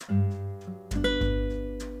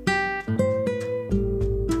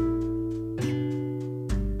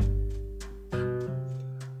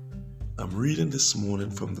reading this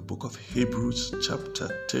morning from the book of Hebrews chapter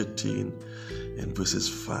 13 and verses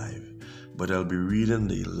 5. But I'll be reading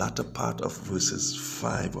the latter part of verses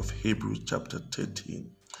 5 of Hebrews chapter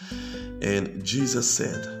 13. And Jesus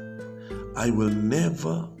said, I will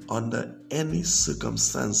never under any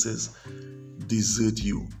circumstances desert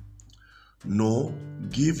you, nor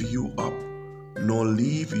give you up, nor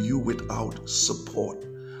leave you without support,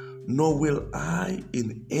 nor will I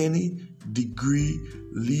in any degree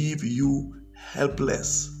leave you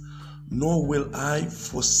helpless, nor will I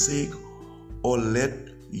forsake or let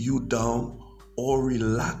you down or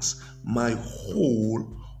relax my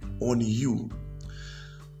hold on you.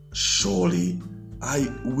 Surely I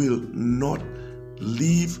will not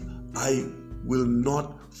leave, I will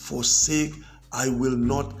not forsake, I will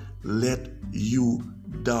not let you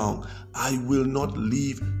down. I will not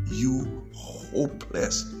leave you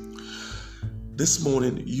hopeless. This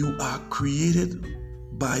morning, you are created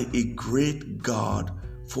by a great God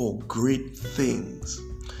for great things,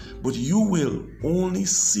 but you will only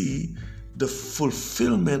see the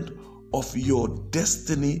fulfillment of your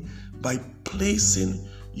destiny by placing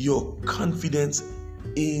your confidence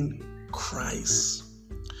in Christ.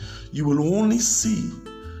 You will only see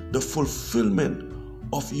the fulfillment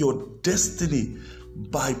of your destiny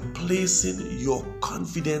by placing your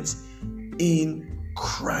confidence in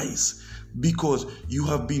Christ, because you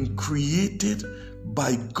have been created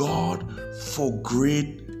by God for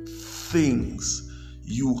great things.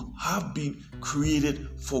 You have been created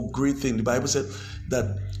for great things. The Bible said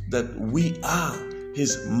that we are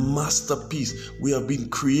His masterpiece. We have been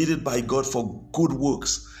created by God for good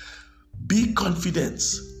works. Be confident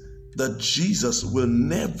that Jesus will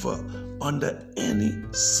never, under any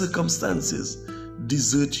circumstances,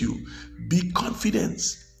 desert you. Be confident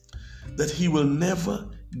that He will never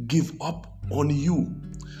give up on you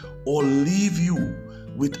or leave you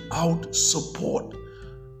without support,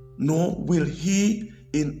 nor will He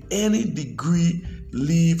in any degree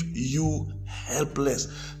leave you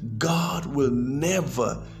helpless. God will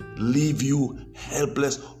never leave you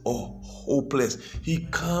helpless or hopeless. He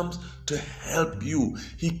comes to help you.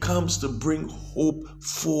 He comes to bring hope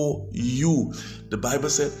for you. The Bible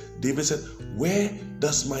said, David said, where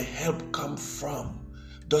does my help come from?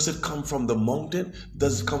 Does it come from the mountain?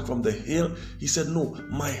 Does it come from the hill? He said, no,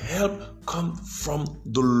 my help comes from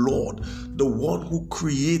the Lord, the one who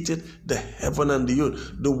created the heaven and the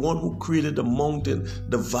earth, the one who created the mountain,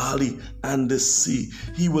 the valley, and the sea.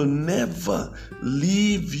 He will never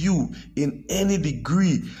leave you in any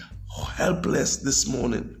degree helpless this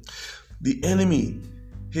morning. The enemy,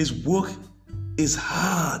 his work is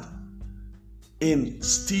hard in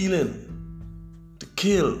stealing, to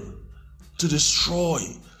kill, to destroy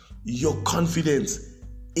your confidence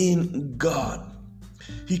in God.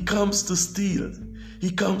 He comes to steal,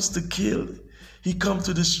 he comes to kill, he comes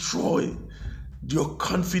to destroy your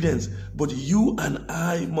confidence. But you and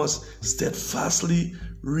I must steadfastly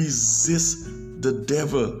resist the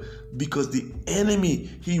devil, because the enemy,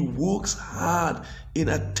 he works hard in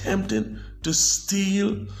attempting to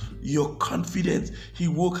steal your confidence. He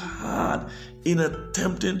works hard in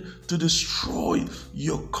attempting to destroy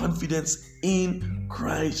your confidence in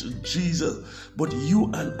Christ Jesus. But you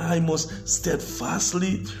and I must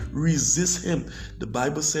steadfastly resist him. The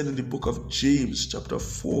Bible said in the book of James chapter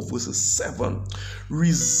 4 verses 7,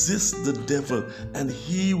 resist the devil and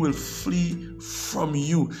he will flee from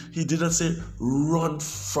you. He didn't say run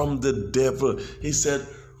from the devil. He said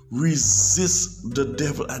resist the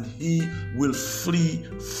devil and he will flee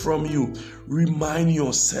from you. Remind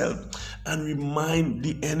yourself and remind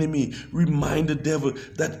the enemy, remind the devil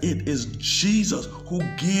that it is Jesus who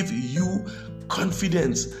gave you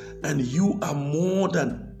confidence, and you are more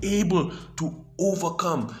than able to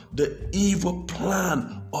overcome the evil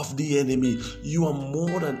plan of the enemy. You are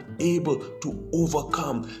more than able to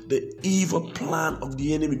overcome the evil plan of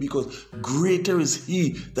the enemy, because greater is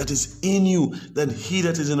he that is in you than he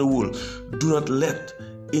that is in the world. Do not let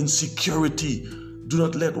insecurity, do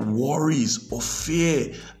not let worries or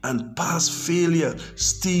fear and past failure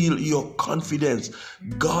steal your confidence.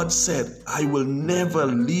 God said, I will never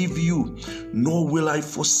leave you, nor will I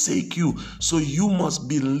forsake you. So you must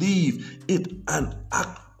believe it and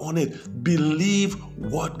act on it. Believe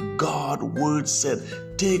what God's word said.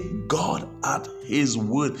 Take God at his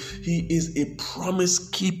word. He is a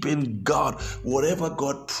promise-keeping God. Whatever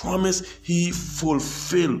God promised, he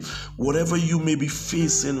fulfilled. Whatever you may be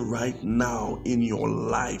facing right now in your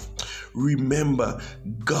life, remember,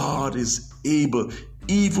 God is able,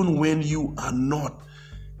 even when you are not.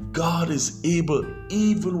 God is able,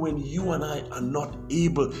 even when you and I are not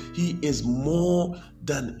able. He is more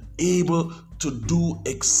than able to do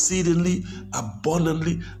exceedingly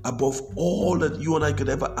abundantly above all that you and I could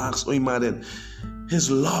ever ask or imagine. His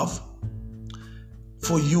love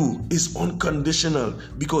for you is unconditional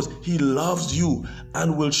because He loves you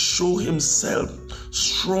and will show Himself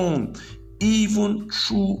strong even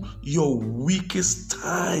through your weakest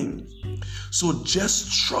time. So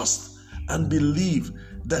just trust and believe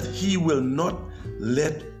that He will not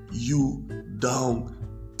let you down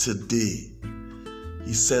today.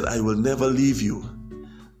 He said, I will never leave you.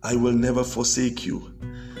 I will never forsake you.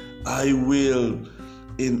 I will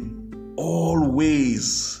in all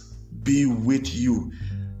ways be with you.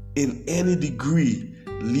 In any degree,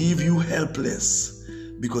 leave you helpless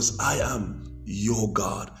because I am your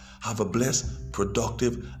God. Have a blessed,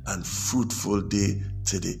 productive, and fruitful day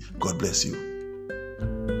today. God bless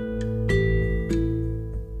you.